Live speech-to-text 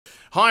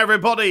Hi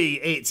everybody,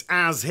 it's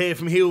Az here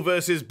from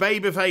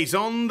HeelvsBabyface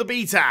on the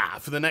beta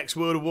for the next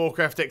World of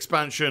Warcraft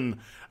expansion,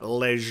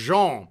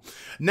 Legend.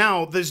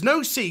 Now, there's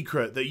no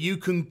secret that you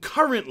can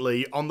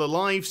currently, on the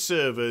live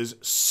servers,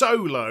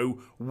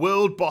 solo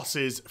world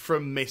bosses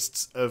from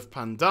Mists of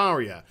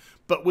Pandaria.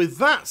 But with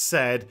that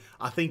said,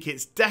 I think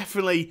it's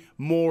definitely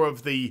more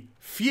of the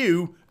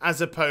few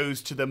as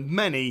opposed to the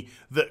many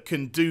that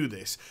can do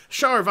this.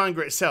 Shire of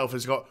Anger itself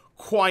has got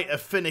quite a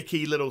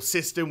finicky little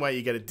system where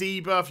you get a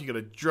debuff, you got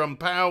to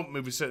jump out,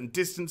 move a certain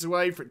distance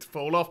away for it to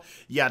fall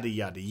off, yada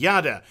yada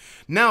yada.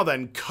 Now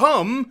then,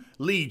 come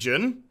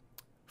Legion,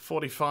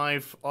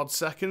 45 odd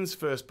seconds,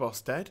 first boss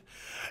dead,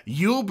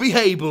 you'll be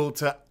able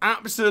to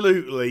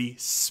absolutely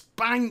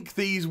spank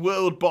these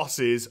world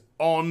bosses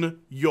on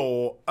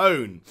your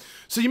own.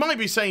 So you might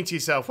be saying to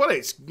yourself, well,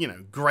 it's,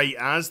 great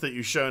as that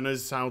you've shown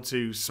us how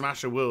to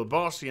smash a world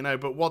boss,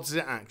 but what does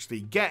it actually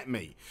get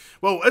me?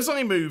 Well, as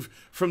I move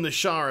from the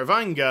Shire of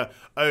Anger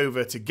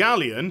over to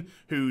Galleon,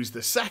 who's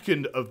the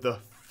second of the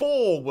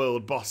 4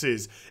 world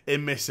bosses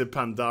in Mists of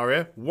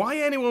Pandaria. Why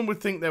anyone would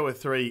think there were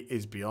 3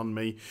 is beyond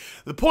me.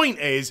 The point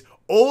is,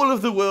 all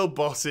of the world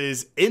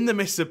bosses in the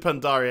Mists of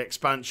Pandaria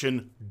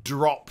expansion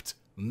dropped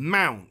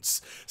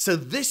mounts. So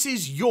this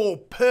is your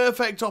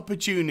perfect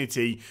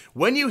opportunity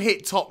when you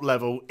hit top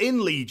level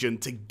in Legion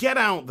to get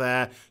out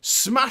there,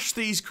 smash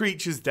these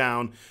creatures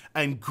down,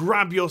 and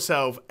grab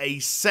yourself a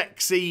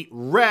sexy,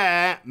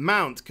 rare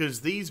mount,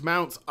 because these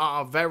mounts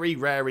are very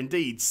rare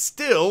indeed.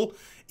 Still,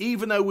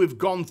 even though we've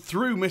gone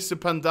through Mists of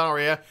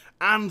Pandaria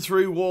and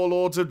through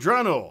Warlords of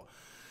Draenor.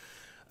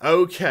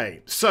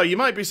 Okay, so you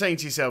might be saying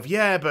to yourself,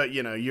 yeah, but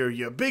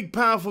you're a big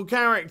powerful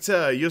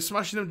character, you're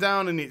smashing them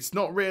down and it's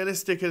not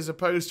realistic as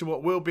opposed to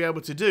what we'll be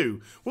able to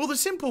do. Well, the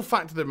simple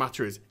fact of the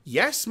matter is,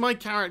 yes, my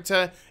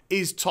character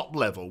is top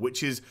level,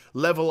 which is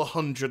level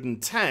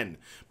 110,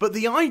 but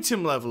the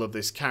item level of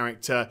this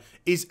character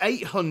is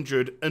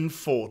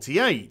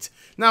 848.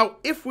 Now,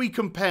 if we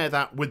compare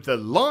that with the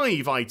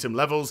live item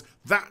levels,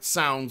 that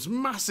sounds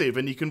massive,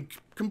 and you can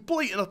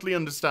completely and utterly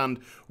understand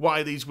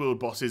why these world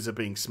bosses are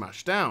being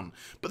smashed down.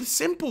 But the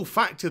simple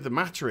fact of the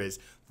matter is,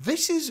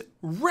 this is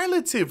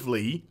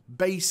relatively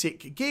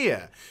basic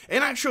gear.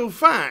 In actual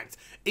fact,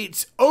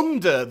 it's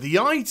under the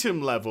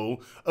item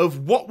level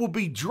of what will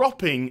be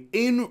dropping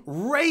in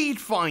Raid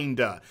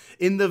Finder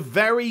in the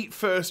very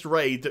first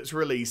raid that's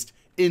released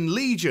in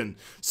Legion.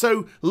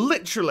 So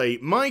literally,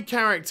 my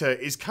character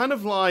is kind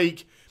of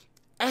like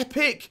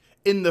epic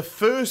in the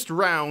first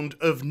round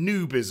of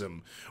noobism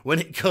when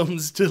it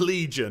comes to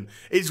Legion.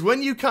 It's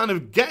when you kind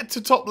of get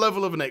to top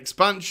level of an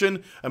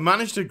expansion and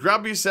manage to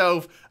grab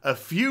yourself a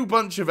few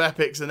bunch of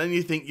epics, and then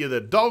you think you're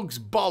the dog's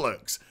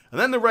bollocks, and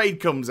then the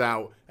raid comes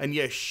out and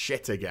you're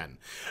shit again.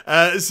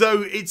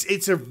 So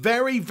it's a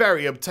very,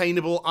 very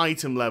obtainable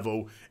item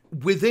level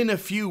within a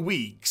few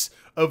weeks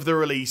of the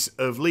release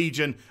of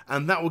Legion,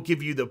 and that will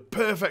give you the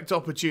perfect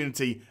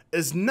opportunity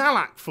as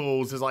Nalak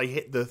falls, as I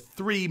hit the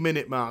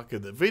 3-minute mark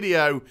of the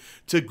video,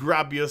 to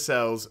grab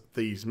yourselves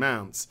these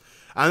mounts.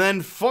 And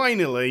then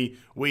finally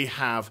we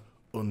have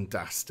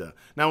Undasta.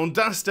 Now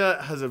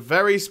Undasta has a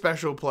very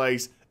special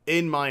place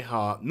in my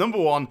heart. Number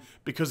one,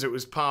 because it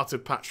was part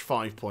of patch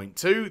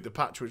 5.2, the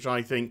patch which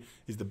I think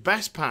is the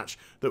best patch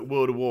that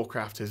World of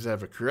Warcraft has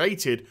ever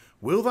created.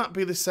 Will that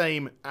be the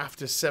same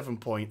after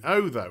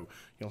 7.0 though?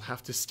 You'll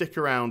have to stick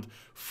around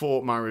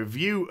for my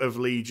review of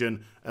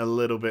Legion a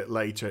little bit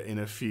later in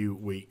a few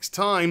weeks'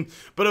 time.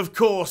 But of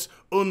course,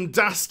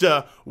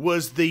 Undasta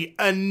was the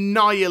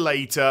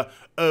annihilator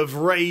of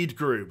raid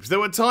groups.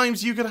 There were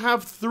times you could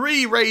have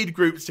 3 raid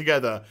groups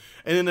together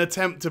in an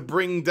attempt to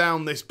bring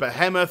down this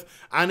behemoth,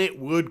 and it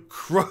would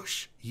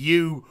crush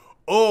you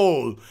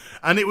all.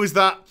 And it was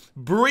that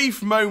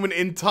brief moment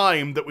in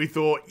time that we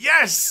thought,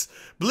 yes,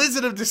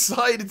 Blizzard have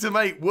decided to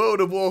make World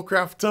of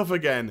Warcraft tough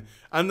again.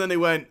 And then they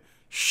went,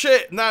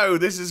 shit, no,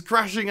 this is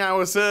crashing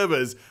our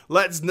servers.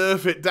 Let's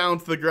nerf it down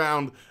to the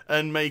ground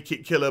and make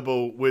it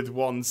killable with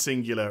one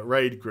singular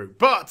raid group.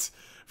 But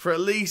for at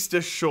least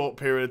a short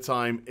period of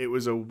time, it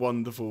was a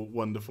wonderful,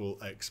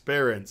 wonderful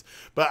experience.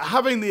 But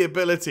having the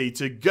ability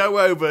to go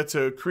over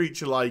to a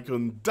creature like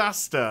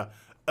Undasta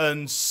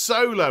and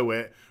solo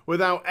it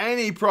without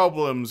any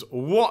problems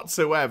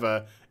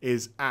whatsoever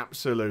is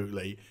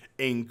absolutely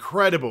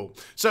incredible.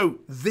 So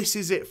this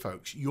is it,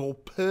 folks. Your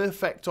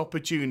perfect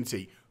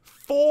opportunity.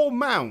 4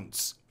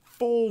 mounts,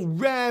 4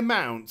 rare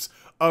mounts,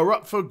 are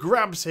up for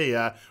grabs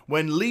here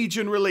when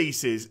Legion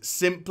releases,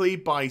 simply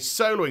by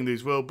soloing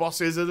these world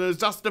bosses. And as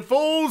Undasta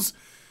falls,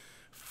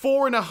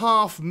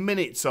 4.5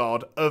 minutes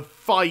odd of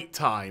fight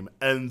time,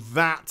 and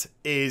that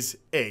is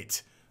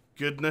it.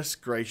 Goodness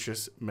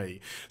gracious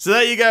me. So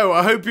there you go.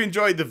 I hope you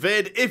enjoyed the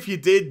vid. If you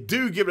did,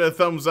 do give it a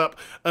thumbs up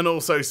and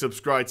also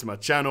subscribe to my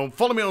channel.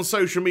 Follow me on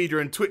social media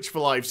and Twitch for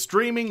live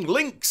streaming.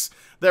 Links,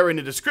 they're in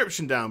the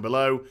description down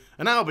below.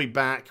 And I'll be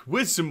back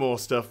with some more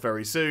stuff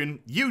very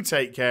soon. You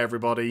take care,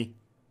 everybody.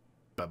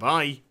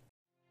 Bye-bye.